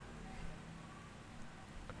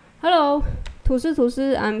Hello，吐司吐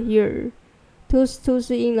司 I'm here， 吐司吐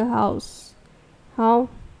司 in the house。好，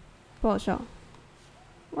不好笑。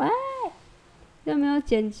喂，有没有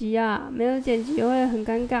剪辑啊？没有剪辑会很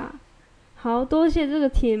尴尬。好多谢这个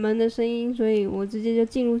铁门的声音，所以我直接就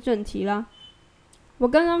进入正题啦。我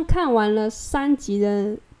刚刚看完了3集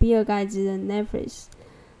的比尔盖茨的 Netflix，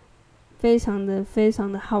 非常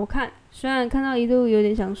的好看。虽然看到一度有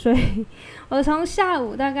点想睡，我从下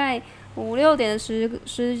午大概5、6点的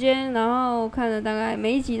时间，然后看了大概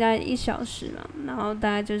每一集大概1小时嘛，然后大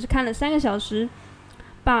概就是看了3个小时，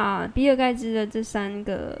把比尔盖茨的这3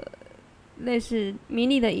个类似迷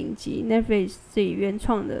你的影集 Netflix 自己原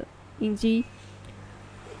创的影集，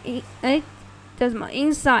叫什么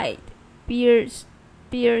Inside Beer's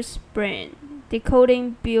Brain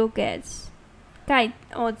Decoding Bill Gates，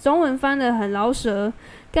 中文翻得很老舌，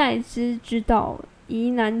盖茨之道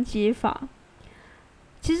疑难解法。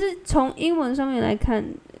其实从英文上面来看，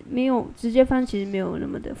没有直接翻，其实没有那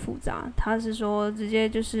么的复杂。他是说直接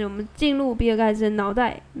就是我们进入比尔盖茨的脑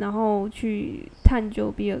袋，然后去探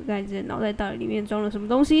究比尔盖茨的脑袋到底里面装了什么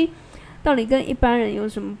东西，到底跟一般人有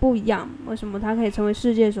什么不一样？为什么他可以成为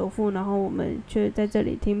世界首富，然后我们却在这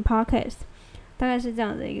里听 podcast？ 大概是这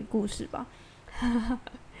样的一个故事吧。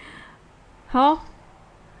好，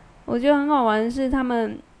我觉得很好玩的是他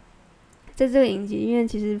们在这个影集里面，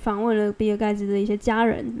其实访问了比尔盖茨的一些家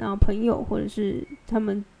人，然后朋友，或者是他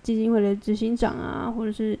们基金会的执行长啊，或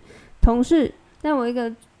者是同事。但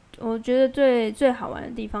我觉得最好玩的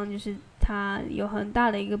地方，就是他有很大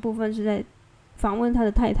的一个部分是在访问他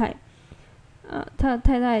的太太。他的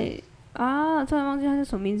太太啊，突然忘记他是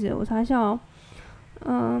什么名字了，我查一下哦。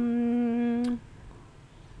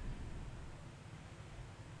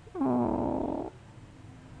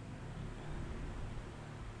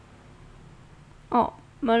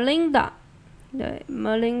Melinda， 对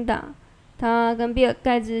Melinda， 她跟比尔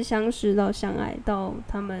盖茨相识到相爱，到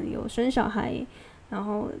他们有生小孩，然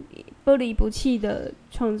后不离不弃的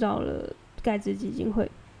创造了盖茨基金会。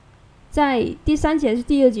在第3集还是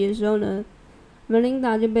第2集的时候呢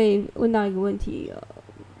，Melinda 就被问到一个问题，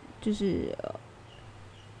就是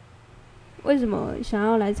为什么想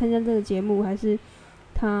要来参加这个节目，还是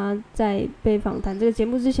他在被访谈这个节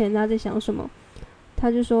目之前他在想什么？他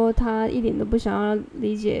就说他一点都不想要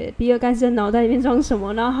理解比尔盖茨的脑袋里面装什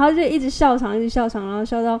么，然后他就一直笑场，然后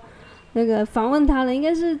笑到那个访问他的应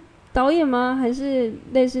该是导演吗？还是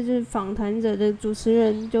类似就是访谈者的主持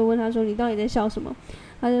人就问他说你到底在笑什么？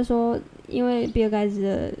他就说因为比尔盖茨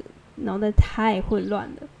的脑袋太混乱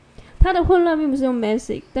了。他的混乱并不是用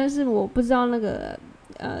messy， 但是我不知道那个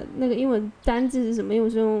英文单字是什么，因为我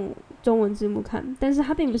是用中文字幕看，但是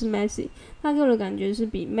它并不是 messy， 它给我的感觉是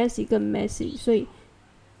比 messy 更 messy， 所以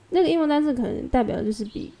那个英文单字可能代表的就是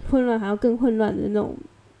比混乱还要更混乱的那种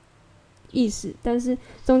意思。但是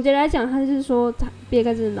总结来讲，他就是说比尔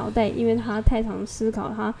盖茨的脑袋，因为他太常思考，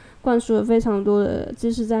他灌输了非常多的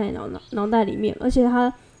知识在脑袋里面，而且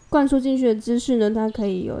他灌输进去的知识呢，他可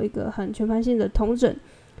以有一个很全盘性的统整。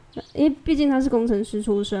因为毕竟他是工程师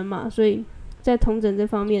出身嘛，所以在统整这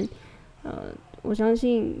方面，我相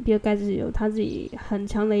信比尔盖茨有他自己很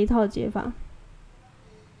强的一套解法。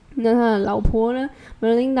那他的老婆呢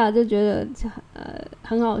 ，Melinda 就觉得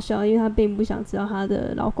很好笑，因为她并不想知道她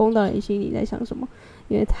的老公到底心里在想什么，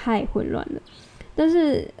因为太混乱了。但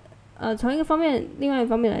是从另外一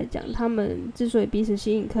方面来讲，他们之所以彼此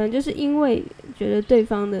吸引，可能就是因为觉得对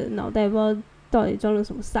方的脑袋不知道到底装了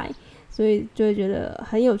什么塞，所以就会觉得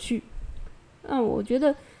很有趣。那我觉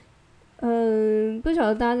得，不晓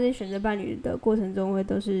得大家在选择伴侣的过程中，会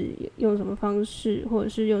都是用什么方式，或者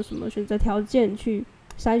是用什么选择条件去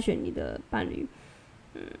筛选你的伴侣。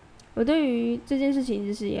我对于这件事情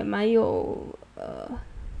其实也蛮有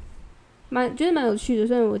觉得蛮有趣的。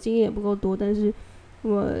虽然我经验也不够多，但是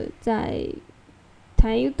我在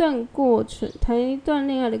谈一段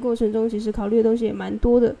恋爱的过程中，其实考虑的东西也蛮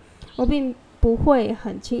多的。我并不会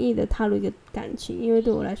很轻易的踏入一个感情，因为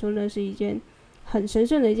对我来说那是一件很神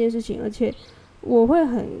圣的一件事情，而且我会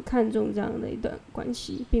很看重这样的一段关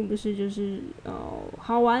系，并不是就是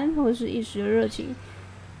好玩或者是一时的热情。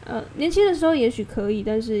年轻的时候也许可以，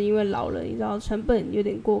但是因为老了，你知道成本有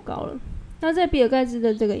点过高了。那在比尔盖茨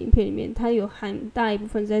的这个影片里面，他有很大一部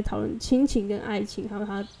分是在讨论亲情跟爱情，还有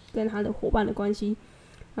他跟他的伙伴的关系。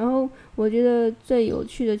然后我觉得最有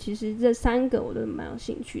趣的，其实这3个我都蛮有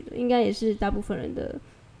兴趣的，应该也是大部分人的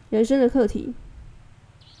人生的课题。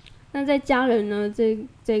那在家人呢这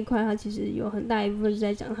一块，他其实有很大一部分是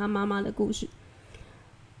在讲他妈妈的故事。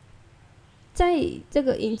在这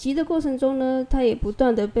个影集的过程中呢，他也不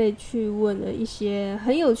断的被去问了一些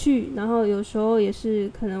很有趣，然后有时候也是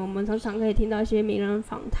可能我们常常可以听到一些名人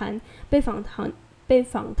访谈，被被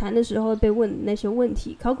访谈的时候被问的那些问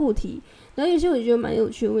题，考古题。然后有些我觉得蛮有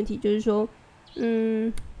趣的问题，就是说，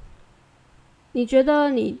你觉得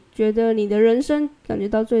你的人生感觉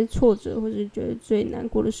到最挫折，或是觉得最难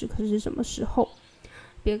过的时刻是什么时候？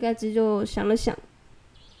比尔盖茨就想了想，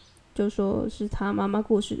就说是他妈妈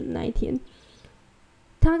过世的那一天。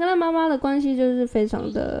他跟他妈妈的关系就是非常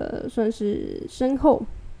的算是深厚。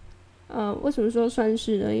为什么说算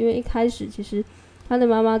是呢？因为一开始其实他的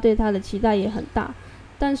妈妈对他的期待也很大，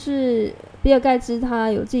但是比尔盖茨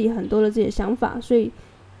他有很多的自己的想法，所以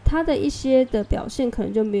他的一些的表现可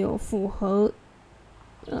能就没有符合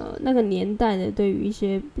那个年代的对于一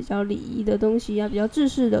些比较礼仪的东西啊，比较制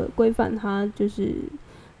式的规范，他就是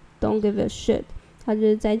don't give a shit。他就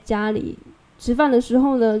是在家里吃饭的时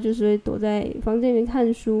候呢，就是会躲在房间里面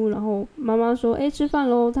看书，然后妈妈说吃饭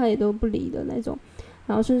咯，他也都不理的那种，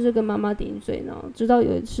然后甚至跟妈妈顶嘴，然后直到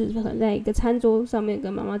有一次可能在一个餐桌上面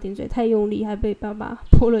跟妈妈顶嘴太用力，还被爸爸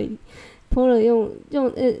泼了用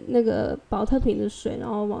那个保特瓶的水，然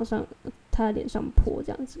后往上他的脸上泼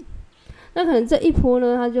这样子。那可能这一泼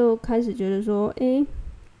呢，他就开始觉得说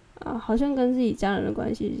好像跟自己家人的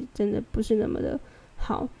关系真的不是那么的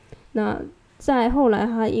好。那再后来，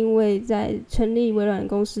他因为在成立微软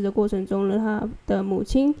公司的过程中呢，他的母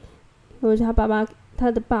亲或者是他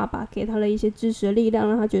的爸爸给他了一些支持的力量，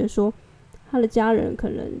让他觉得说他的家人可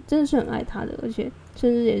能真的是很爱他的，而且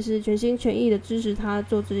甚至也是全心全意的支持他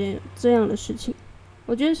做这样的事情。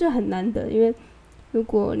我觉得是很难得，因为如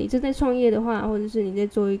果你正在创业的话，或者是你在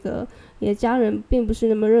做一个你的家人并不是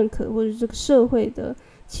那么认可，或者是这个社会的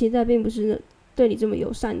期待并不是对你这么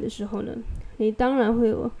友善的时候呢，你当然会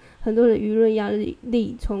有很多的舆论压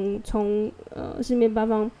力从四面八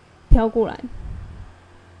方飘过来。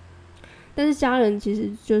但是家人其实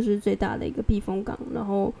就是最大的一个避风港，然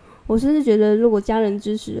后我甚至觉得如果家人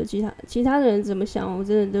支持了，其他的人怎么想我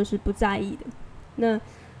真的都是不在意的。那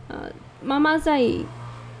妈妈在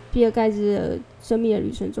比尔盖茨的生命的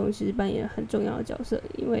旅程中其实扮演了很重要的角色，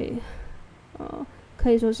因为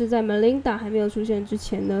可以说是在 Melinda 还没有出现之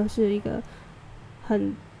前呢，是一个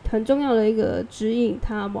很重要的一个指引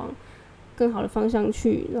他往更好的方向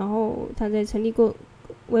去。然后他在成立过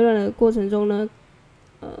微软的过程中呢，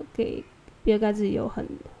给比尔盖茨有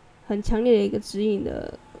很强烈的一个指引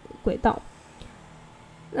的轨道。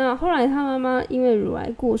那后来他妈妈因为乳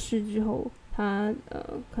癌过世之后，他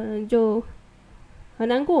可能就很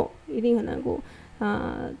难过，一定很难过。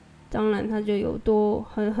当然他就有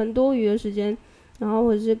很多余的时间，然后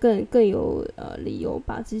或者是更有理由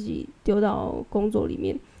把自己丢到工作里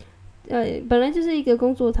面。本来就是一个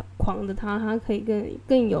工作狂的他可以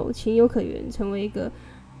更有情有可原，成为一个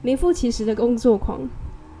名副其实的工作狂。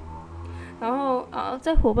然后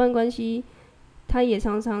在伙伴关系，他也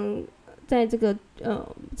常常在这个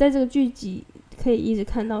剧集可以一直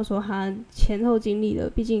看到说他前后经历了，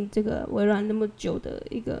毕竟这个微软那么久的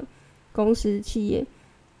一个公司企业，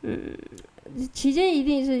期间一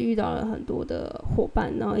定是遇到了很多的伙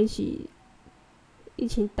伴，然后一起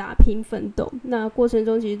打拼奋斗。那过程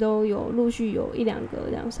中其实都有陆续有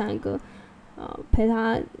两三个陪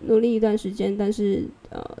他努力一段时间，但是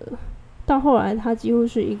到后来他几乎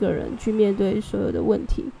是一个人去面对所有的问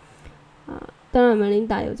题。当然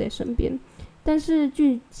Melinda有在身边，但是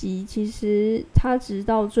剧集其实他直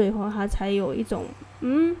到最后他才有一种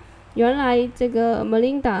原来这个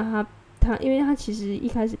Melinda 他因为他其实一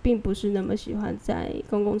开始并不是那么喜欢在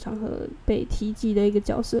公共场合被提及的一个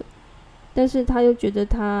角色，但是他又觉得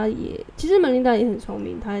其实Melinda也很聪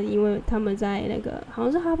明。他因为他们在那个好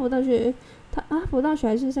像是哈佛大学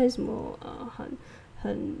还是在什么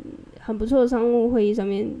很不错的商务会议上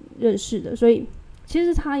面认识的，所以其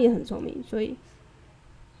实他也很聪明。所以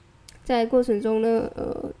在过程中呢，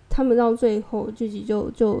他们到最后剧集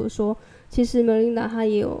就说，其实 Melinda 她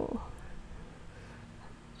也有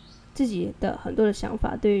自己的很多的想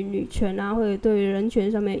法，对于女权啊，或者对于人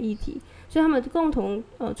权上面的议题，所以他们共同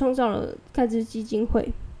创造了盖茨基金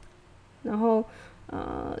会，然后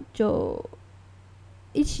就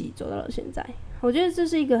一起走到了现在。我觉得这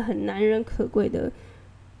是一个很难能可贵的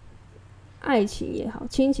爱情也好，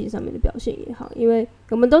亲情上面的表现也好，因为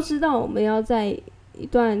我们都知道，我们要在一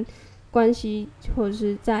段关系或者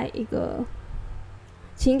是在一个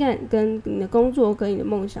情感跟你的工作跟你的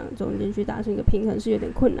梦想中间去达成一个平衡是有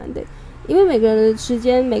点困难的，因为每个人的时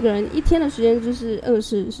间，每个人一天的时间就是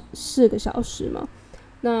24个小时嘛。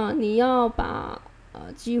那你要把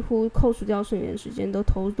几乎扣除掉睡眠时间都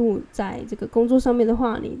投入在这个工作上面的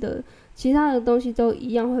话，你的其他的东西都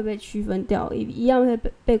一样会被区分掉，一样会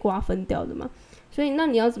被瓜分掉的嘛。所以那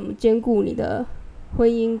你要怎么兼顾你的婚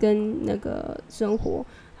姻跟那个生活，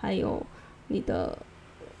还有你的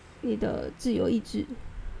自由意志？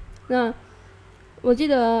那我记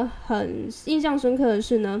得很印象深刻的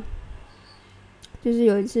是呢，就是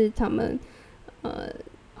有一次他们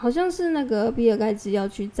好像是那个比尔盖茨要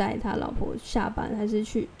去载他老婆下班，还是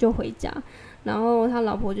就回家，然后他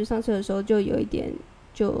老婆就上车的时候就有一点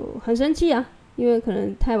就很生气啊，因为可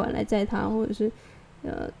能太晚来载他，或者是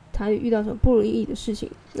他遇到什么不如意的事情。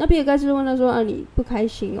那比尔盖茨就问他说：“啊，你不开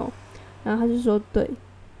心哦？”然后他就说：“对。”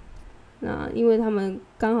那因为他们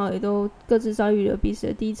刚好也都各自遭遇了彼此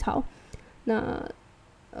的低潮，那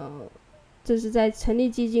这是在成立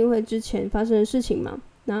基金会之前发生的事情嘛？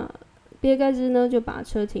那比尔盖茨呢就把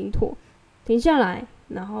车停下来，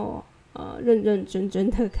然后认认真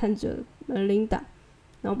真的看着琳达，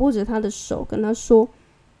然后握着她的手跟她说：“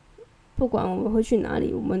不管我们会去哪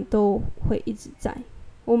里，我们都会一直在，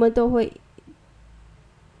我们都会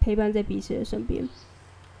陪伴在彼此的身边。”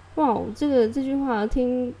哇，这句话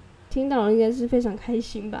听到了应该是非常开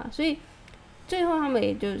心吧。所以最后他们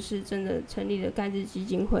也就是真的成立了盖茨基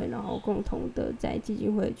金会，然后共同的在基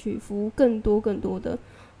金会去服务更多的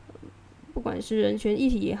不管是人权议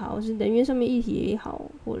题也好，是能源上面议题也好，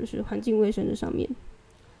或者是环境卫生的上面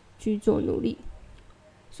去做努力。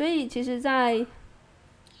所以其实在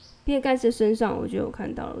比尔盖茨身上，我就有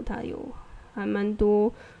看到了他有还蛮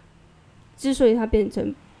多，之所以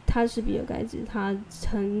他是比尔盖茨，他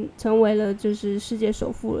成为了就是世界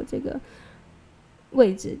首富的这个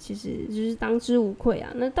位置，其实就是当之无愧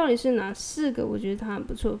啊。那到底是哪4个我觉得他很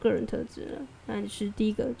不错的个人特质呢？那是第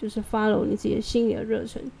一个就是 follow 你自己的心里的热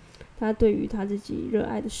忱，他对于他自己热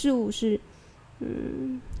爱的事物是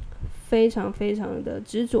非常非常的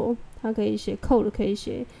执着，他可以写 code， 可以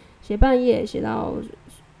写半夜，写到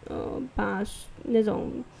把那种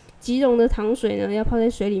即溶的糖水呢要泡在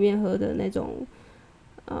水里面喝的那种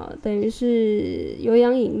等于是有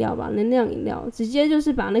氧饮料吧，能量饮料，直接就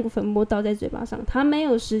是把那个粉末倒在嘴巴上，他没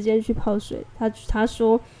有时间去泡水，他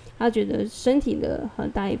说他觉得身体的很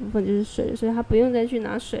大一部分就是水，所以他不用再去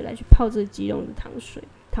拿水来去泡这个即溶的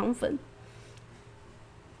糖粉，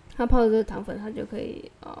他泡这个糖粉，他就可以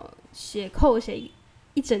写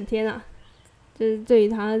一整天啊，就是对于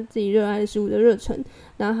他自己热爱的事物的热忱。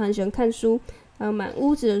然后他很喜欢看书，还有满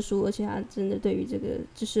屋子的书，而且他真的对于这个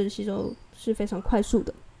知识的吸收是非常快速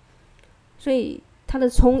的，所以他的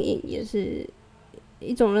聪颖也是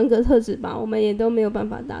一种人格特质吧，我们也都没有办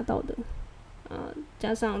法达到的。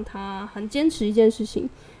加上他很坚持一件事情，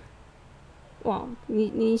哇，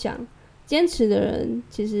你想，坚持的人，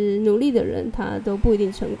其实努力的人，他都不一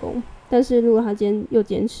定成功。但是如果他今天又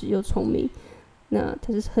坚持又聪明，那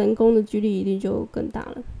他是成功的几率一定就更大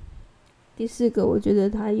了。第4个，我觉得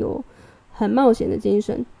他有很冒险的精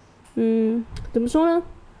神。怎么说呢？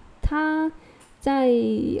他在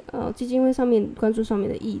基金会上面关注上面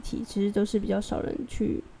的议题，其实都是比较少人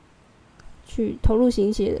去投入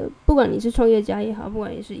心血的。不管你是创业家也好，不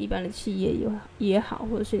管你是一般的企业也好，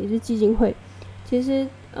或者是你是基金会，其实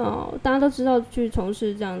大家都知道，去从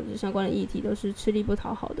事这样子相关的议题都是吃力不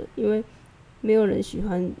讨好的，因为没有人喜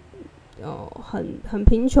欢很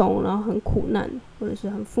贫穷，然后很苦难，或者是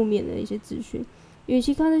很负面的一些资讯。与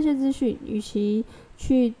其看这些资讯，与其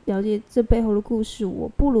去了解这背后的故事，我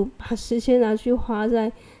不如把时间拿去花在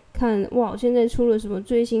看哇，现在出了什么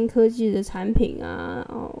最新科技的产品啊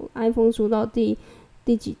，iPhone 出到第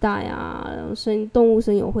几代啊，然后动物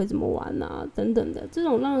森友会怎么玩啊，等等的，这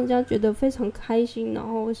种让人家觉得非常开心，然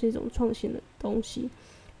后是一种创新的东西，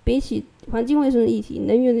比起环境卫生的议题、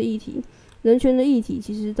能源的议题、人权的议题，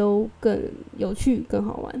其实都更有趣、更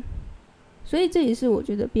好玩。所以这也是我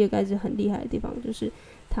觉得比尔盖茨很厉害的地方，就是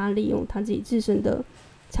他利用他自己自身的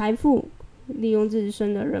财富，利用自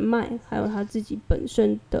身的人脉，还有他自己本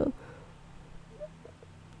身的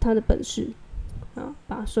他的本事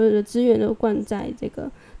把所有的资源都灌在这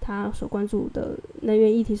个他所关注的能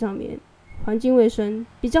源议题上面，环境卫生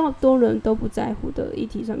比较多人都不在乎的议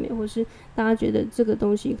题上面，或是大家觉得这个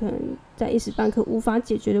东西可能在一时半刻无法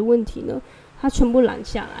解决的问题呢，他全部揽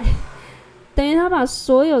下来，等于他把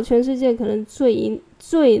所有全世界可能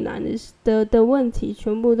最难的问题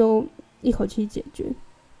全部都一口气解决。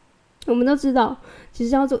我们都知道，其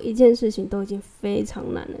实要做一件事情都已经非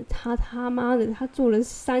常难了，他妈的他做了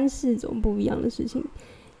3-4种不一样的事情。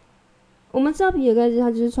我们知道比尔盖茨他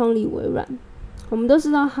就是创立微软，我们都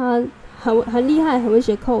知道他很厉害，很会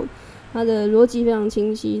写 code， 他的逻辑非常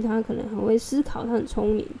清晰，他可能很会思考，他很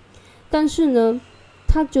聪明。但是呢，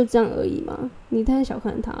他就这样而已吗？你太小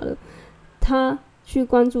看他了。他去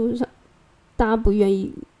关注上大家不愿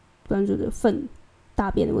意关注的大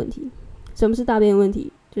便的问题。什么是大便的问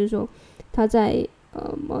题？就是说他在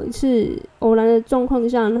某一次偶然的状况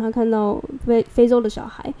下，他看到非洲的小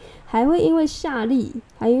孩还会因为下痢，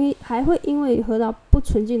还会因为喝到不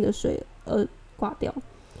纯净的水而挂掉。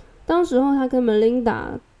当时候他跟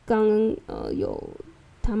Melinda 刚有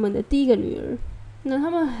他们的第一个女儿，那他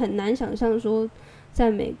们很难想象说在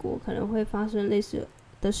美国可能会发生类似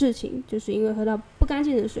的事情，就是因为喝到不干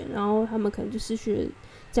净的水，然后他们可能就失去了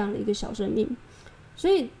这样的一个小生命。所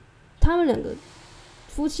以他们两个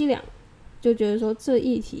夫妻俩就觉得说这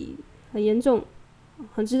议题很严重，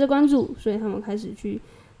很值得关注，所以他们开始去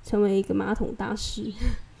成为一个马桶大师。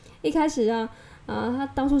一开始他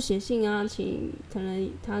到处写信啊，请可能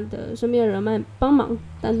他的身边的人脉帮忙，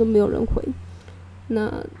但都没有人回。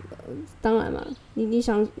那当然嘛，你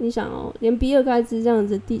想哦，连比尔盖茨这样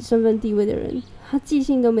子身份地位的人，他寄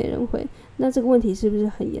信都没人回，那这个问题是不是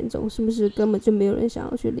很严重？是不是根本就没有人想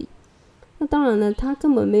要去理？那当然呢，他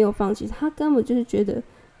根本没有放弃，他根本就是觉得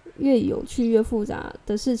越有趣越复杂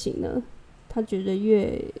的事情呢，他觉得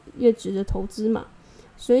越值得投资嘛，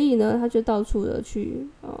所以呢，他就到处的去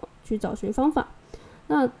找寻方法。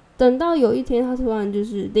那等到有一天，他突然就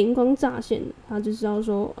是灵光乍现，他就知道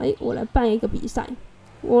说，我来办一个比赛，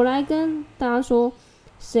我来跟大家说，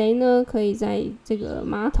谁呢可以在这个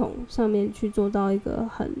马桶上面去做到一个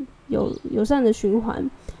很友善的循环，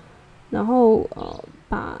然后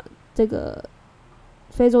把这个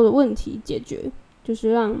非洲的问题解决，就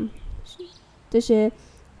是让这些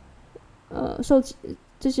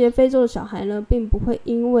这些非洲的小孩呢，并不会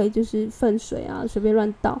因为就是粪水啊随便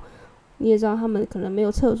乱倒。你也知道他们可能没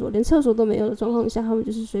有厕所，连厕所都没有的状况下，他们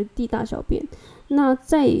就是随地大小便。那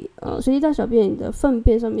在随地大小便的粪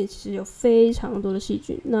便上面，其实有非常多的细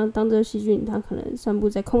菌。那当这个细菌它可能散布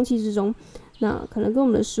在空气之中，那可能跟我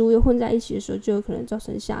们的食物又混在一起的时候，就有可能造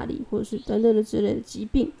成下痢或者是等等的之类的疾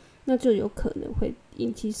病，那就有可能会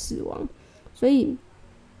引起死亡。所以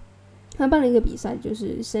他办了一个比赛，就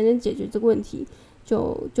是谁能解决这个问题，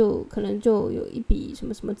就可能就有一笔什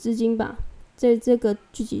么什么资金吧。这个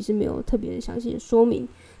剧集是没有特别详细的说明。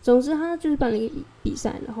总之，他就是办了一个比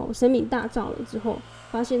赛，然后声名大噪了之后，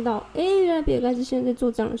发现到，原来比尔盖茨现在在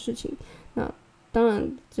做这样的事情。那当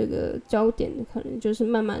然，这个焦点可能就是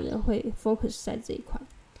慢慢的会 focus 在这一块。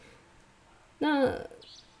那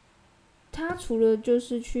他除了就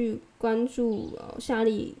是去关注下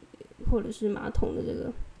痢或者是马桶的这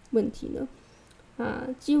个问题呢，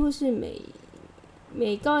几乎是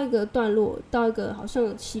每告一个段落，到一个好像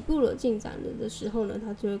有起步了进展了的时候呢，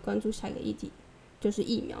他就会关注下一个议题，就是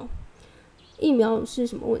疫苗。疫苗是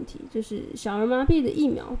什么问题？就是小儿麻痹的疫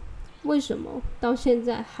苗，为什么到现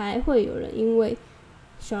在还会有人因为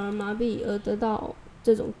小儿麻痹而得到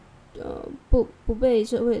这种不被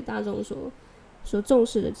社会大众所重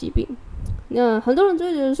视的疾病？那很多人就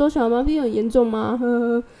会觉得说小儿麻痹很严重吗？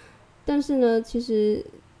但是呢，其实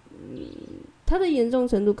它的严重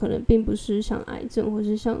程度可能并不是像癌症或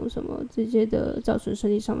是像什么直接的造成身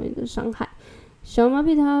体上面的伤害。小儿麻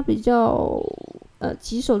痹它比较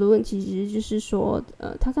棘手的问题，其实就是说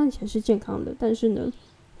它看起来是健康的，但是呢，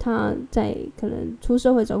他在可能出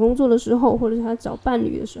社会找工作的时候，或者是他找伴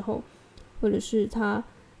侣的时候，或者是他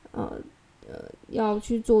要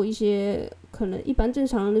去做一些可能一般正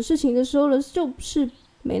常人的事情的时候呢，就是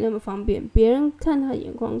没那么方便。别人看他的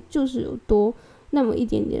眼光就是有多那么一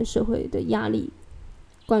点点社会的压力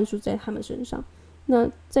灌输在他们身上。那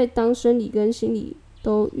在当生理跟心理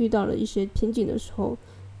都遇到了一些瓶颈的时候，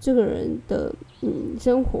这个人的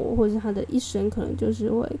生活或者他的一生可能就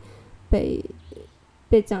是会被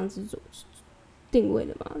这样子定位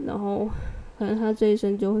的嘛，然后可能他这一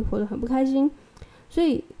生就会活得很不开心。所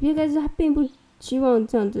以比尔盖茨他并不希望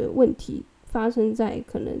这样的问题发生在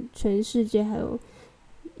可能全世界，还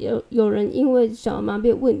有人因为小儿麻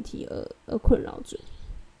痹问题而困扰着，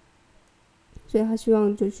所以他希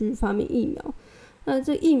望就去发明疫苗。那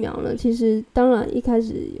这疫苗呢，其实当然一开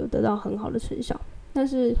始有得到很好的成效，但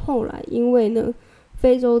是后来因为呢，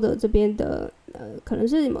非洲的这边的可能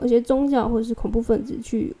是某些宗教或者是恐怖分子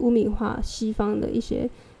去污名化西方的一些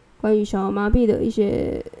关于小儿麻痹的一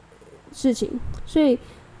些事情，所以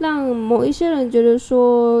让某一些人觉得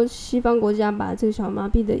说西方国家把这个小儿麻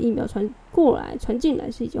痹的疫苗传进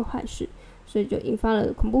来是一件坏事，所以就引发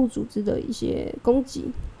了恐怖组织的一些攻击，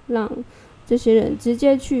让这些人直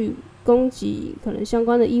接去攻击可能相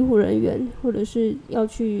关的医护人员，或者是要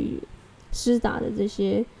去施打的这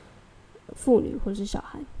些妇女或是小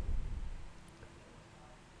孩。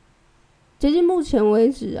截至目前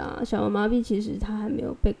为止小儿麻痹其实它还没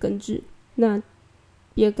有被根治。那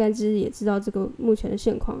比尔盖茨也知道这个目前的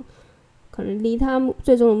现况可能离他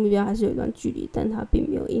最终的目标还是有一段距离，但他并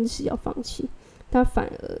没有因此要放弃，他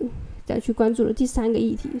反而再去关注了第三个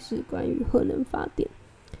议题，是关于核能发电。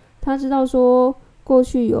他知道说过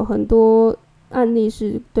去有很多案例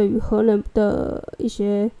是对于核能的一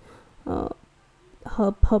些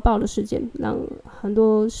核爆的事件，让很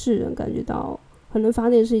多世人感觉到可能发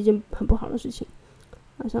电是一件很不好的事情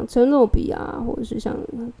啊，像车诺比啊，或者是像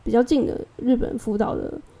比较近的日本福岛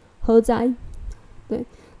的核灾，对。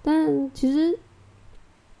但其实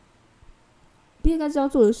比尔盖茨要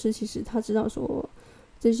做的事，其实他知道说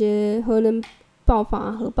这些核能爆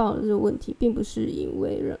发核爆的这个问题，并不是因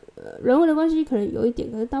为人为的关系，可能有一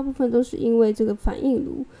点，可是大部分都是因为这个反应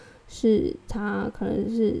炉是它可能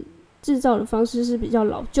是制造的方式是比较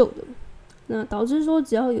老旧的，那导致说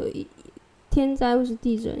只要有一天灾或是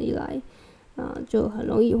地震一来，就很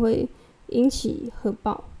容易会引起核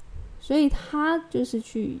爆，所以他就是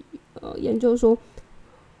去研究说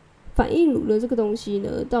反应炉的这个东西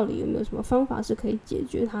呢，到底有没有什么方法是可以解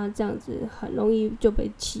决它这样子很容易就被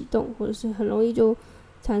启动，或者是很容易就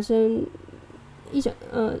产生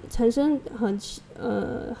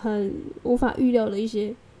很无法预料的一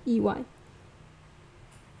些意外。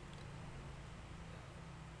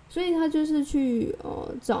所以他就是去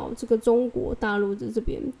找这个中国大陆的这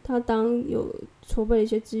边，他当有筹备了一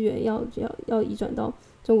些资源要移转到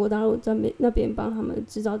中国大陆那边帮他们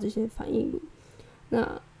制造这些反应炉。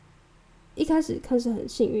那一开始看是很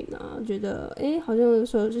幸运啊，觉得好像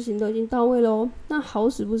所有事情都已经到位咯，那好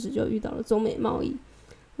死不死就遇到了中美贸易，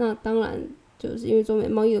那当然就是因为中美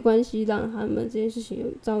贸易的关系，让他们这件事情有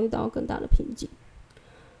遭遇到更大的瓶颈。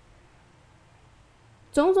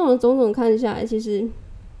种种看下来，其实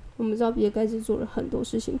我们知道比尔盖茨做了很多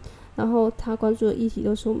事情，然后他关注的议题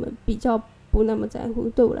都是我们比较不那么在乎，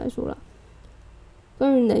对我来说啦，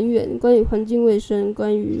关于能源、关于环境卫生、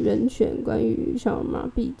关于人权、关于小儿麻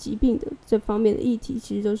痹疾病的这方面的议题，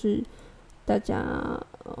其实都是大家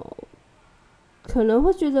可能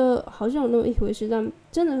会觉得好像有那么一回事，但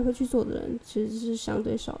真的会去做的人其实是相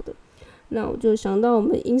对少的。那我就想到我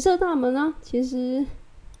们银色大门啊，其实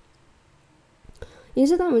银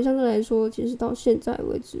色大门相对来说，其实到现在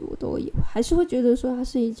为止，我都还是会觉得说它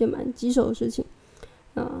是一件蛮棘手的事情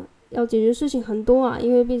要解决的事情很多啊，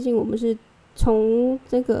因为毕竟我们是从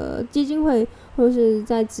这个基金会，或者是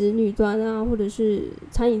在子女端啊，或者是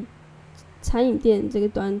餐饮店这个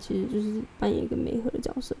端，其实就是扮演一个媒合的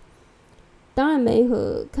角色。当然媒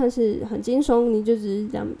合看似很轻松，你就只是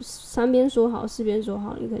三边说好四边说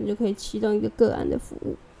好，你可能就可以启动一个个案的服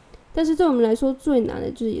务。但是对我们来说最难的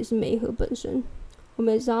就是也是媒合本身。我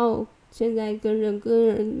们知道现在跟人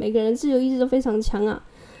每个人自由意志都非常强啊，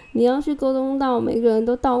你要去沟通到每个人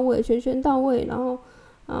都到位，全到位，然后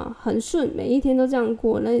很顺，每一天都这样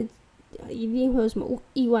过，那一定会有什么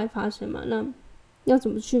意外发生嘛？那要怎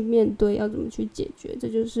么去面对，要怎么去解决，这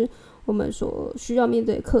就是我们所需要面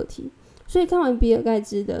对的课题。所以看完比尔盖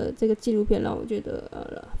茨的这个纪录片，让我觉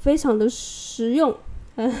得非常的实用，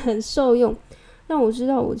很受用，让我知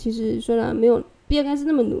道我其实虽然没有比尔盖茨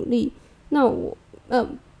那么努力，那我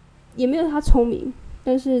也没有他聪明，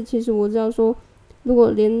但是其实我知道说，如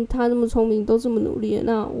果连他那么聪明都这么努力了，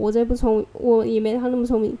那我也没他那么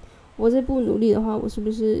聪明，我再不努力的话，我是不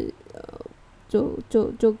是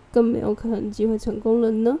就更没有可能机会成功了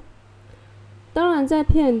呢？当然，在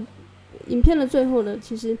影片的最后呢，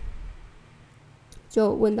其实就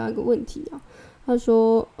问到一个问题啊，他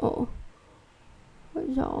说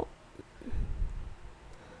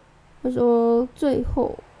他说最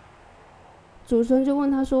后主持人就问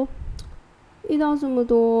他说，遇到这么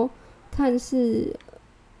多看似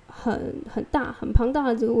很大很庞大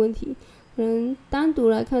的这个问题，可能单独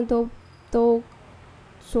来看都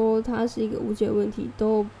说它是一个无解问题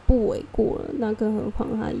都不为过了，那更何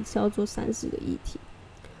况他一次要做3-4个议题，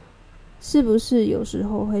是不是有时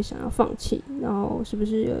候会想要放弃，然后是不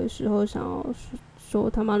是有时候想要说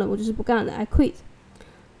他妈的我就是不干了 I quit？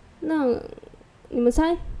 那你们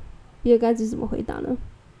猜比尔盖茨怎么回答呢？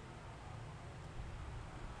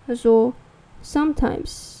他说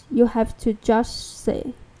Sometimes you have to just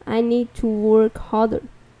say I need to work harder。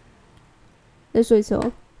 再说一次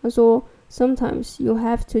他说 Sometimes you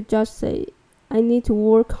have to just say I need to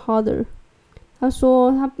work harder。 他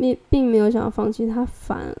说他并没有想要放弃，他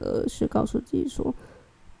反而是告诉自己说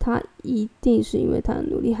他一定是因为他的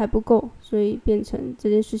努力还不够，所以变成这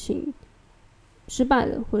件事情失败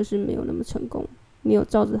了，或者是没有那么成功，没有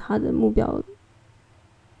照着他的目标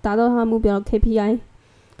达到他的目标的 KPI。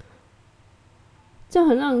 这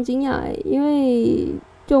很让人惊讶因为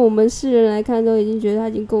就我们世人来看都已经觉得他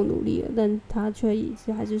已经够努力了，但他却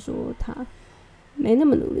还是说他没那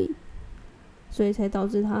么努力，所以才导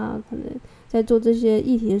致他可能在做这些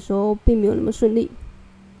议题的时候并没有那么顺利。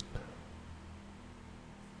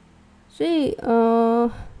所以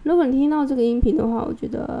如果你听到这个音频的话，我觉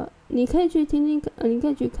得你可以去你可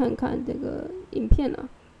以去看看这个影片啊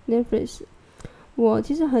Netflix。 我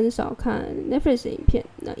其实很少看 Netflix 的影片，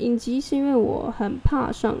那影集是因为我很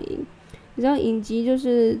怕上瘾，你知道影集就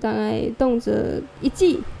是大概动辄一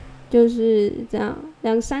季就是这样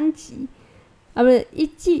2-3集啊，不是一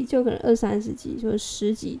季就可能20-30集，就是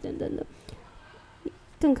10集等等的。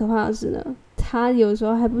更可怕的是呢，它有时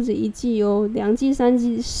候还不止一季哦，2季、3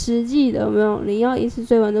季、10季的，有没有？你要一次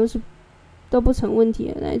追完都不成问题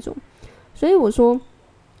的那一种。所以我说，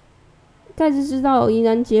盖茨知道疑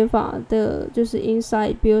难解法的，就是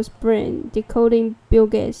Inside Bill's Brain Decoding Bill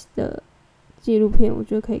Gates 的纪录片，我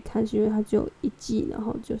觉得可以看，是因为它只有1季，然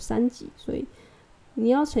后只有3集，所以你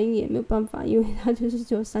要成瘾也没有办法，因为它就是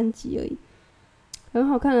只有3集而已，很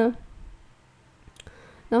好看啊。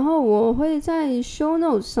然后我会在 show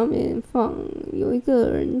notes 上面放有一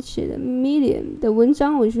个人写的 Medium 的文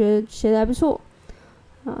章，我觉得写的还不错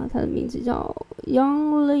啊。他的名字叫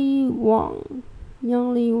Youngly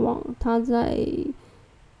Wang， 他在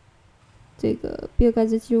这个比尔盖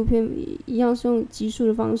茨纪录片里一样是用集数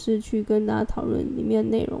的方式去跟大家讨论里面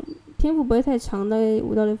的内容，篇幅不会太长，大概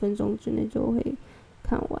5到6分钟之内就会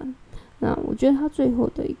看完。那我觉得他最后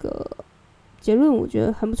的一个结论我觉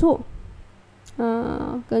得很不错。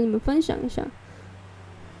跟你们分享一下。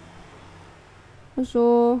他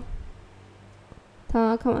说，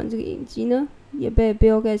他看完这个影集呢，也被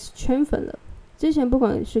Bill Gates 圈粉了。之前不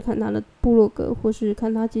管是看他的部落格，或是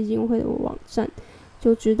看他基金会的网站，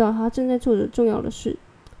就知道他正在做着重要的事。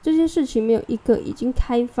这些事情没有一个已经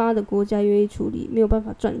开发的国家愿意处理，没有办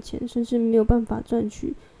法赚钱，甚至没有办法赚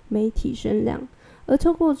取媒体声量。而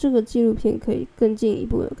透过这个纪录片，可以更进一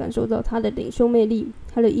步的感受到他的领袖魅力、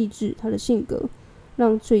他的意志、他的性格，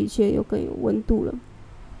让这一切又更有温度了。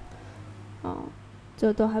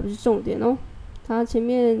这都还不是重点哦。他前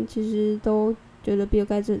面其实都觉得比尔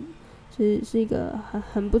盖茨是一个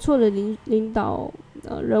很不错的领导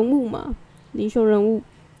人物嘛，领袖人物，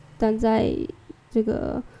但在这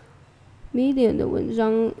个 Medium 的文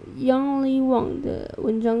章 Youngly Wang 的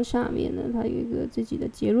文章下面呢，他有一个自己的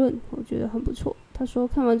结论，我觉得很不错。他说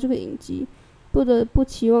看完这个影集，不得不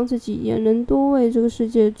期望自己也能多为这个世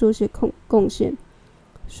界做些贡献。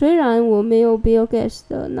虽然我没有 Bill Gates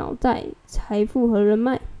的脑袋、财富和人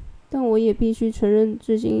脉，但我也必须承认，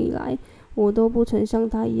至今以来，我都不曾像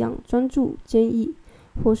他一样专注、坚毅，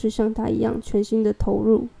或是像他一样全心的投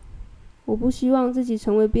入。我不希望自己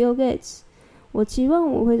成为 Bill Gates， 我期望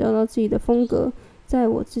我会找到自己的风格，在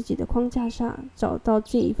我自己的框架下找到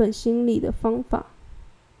尽一份心力的方法。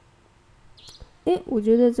我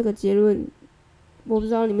觉得这个结论，我不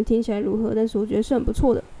知道你们听起来如何，但是我觉得是很不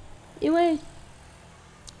错的。因为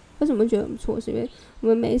为什么觉得很不错？是因为我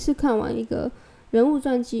们每一次看完一个人物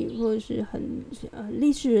传记或者是很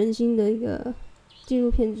励志人心的一个纪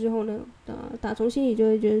录片之后呢，打从心里就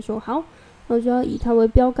会觉得说，好，那我就要以他为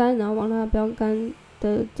标杆，然后往他的标杆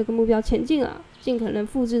的这个目标前进啊，尽可能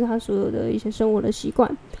复制他所有的一些生活的习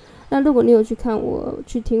惯。那如果你有去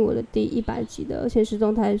听我的第100集的现实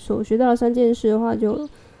动态所学到的3件事的话，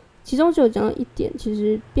其中就有讲到一点，其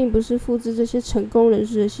实并不是复制这些成功人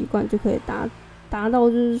士的习惯就可以达到，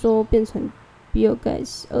就是说变成比尔盖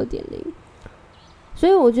茨 2.0。所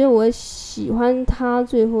以我觉得我喜欢他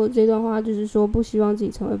最后这段话，就是说不希望自己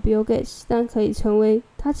成为 Bill Gates， 但可以成为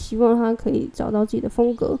他期望他可以找到自己的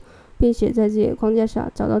风格，并且在自己的框架下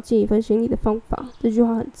找到尽一份心力的方法。这句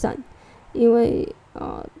话很赞，因为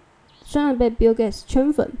虽然被 Bill Gates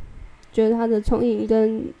圈粉，觉得他的聪颖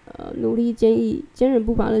跟努力、坚毅、坚韧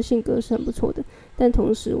不拔的性格是很不错的，但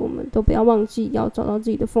同时我们都不要忘记要找到自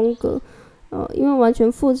己的风格。因为完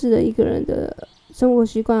全复制了一个人的生活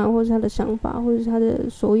习惯，或是他的想法，或是他的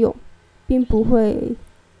所有，并不会，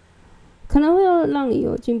可能会让你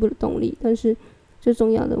有进步的动力，但是最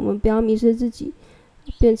重要的，我们不要迷失自己，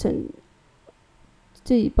变成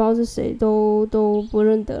自己不知道是谁都不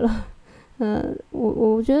认得了。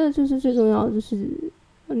我觉得就是最重要的，就是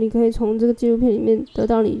你可以从这个纪录片里面得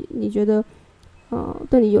到你觉得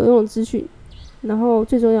对你有用的资讯，然后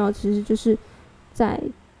最重要的其实就是在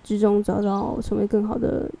之中找到成为更好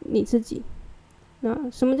的你自己。那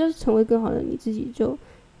什么叫成为更好的你自己，就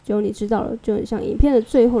你知道了。就很像影片的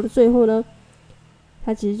最后呢，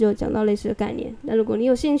它其实就讲到类似的概念。那如果你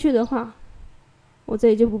有兴趣的话，我这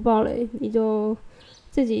里就不爆了，你就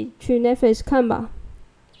自己去 Netflix 看吧。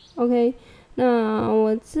OK， 那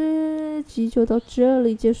我这集就到这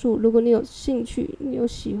里结束。如果你有兴趣，你有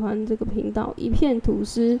喜欢这个频道一片吐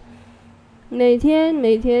司，每天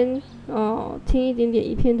听一点点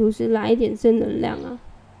一片吐司，来一点正能量啊！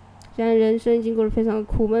现在人生已经过得非常的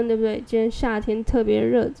苦闷，对不对？今天夏天特别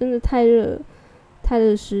热，真的太热了，太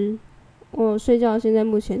热湿。我睡觉现在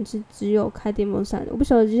目前是只有开电风扇的，我不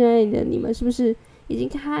晓得现在的你们是不是已经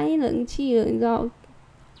开冷气了？你知道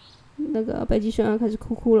那个北极熊要开始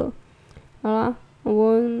哭了。好啦，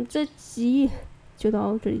我这集就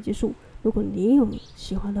到这里结束，如果你有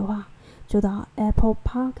喜欢的话，就到 Apple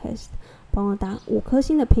Podcast 帮我打5颗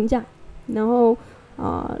星的评价，然后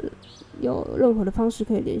有任何的方式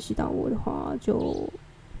可以联系到我的话就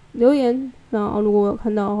留言，然后如果我有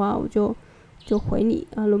看到的话我就回你，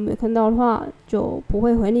如果没看到的话就不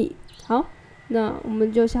会回你。好，那我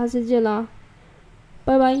们就下次见啦，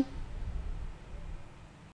拜拜。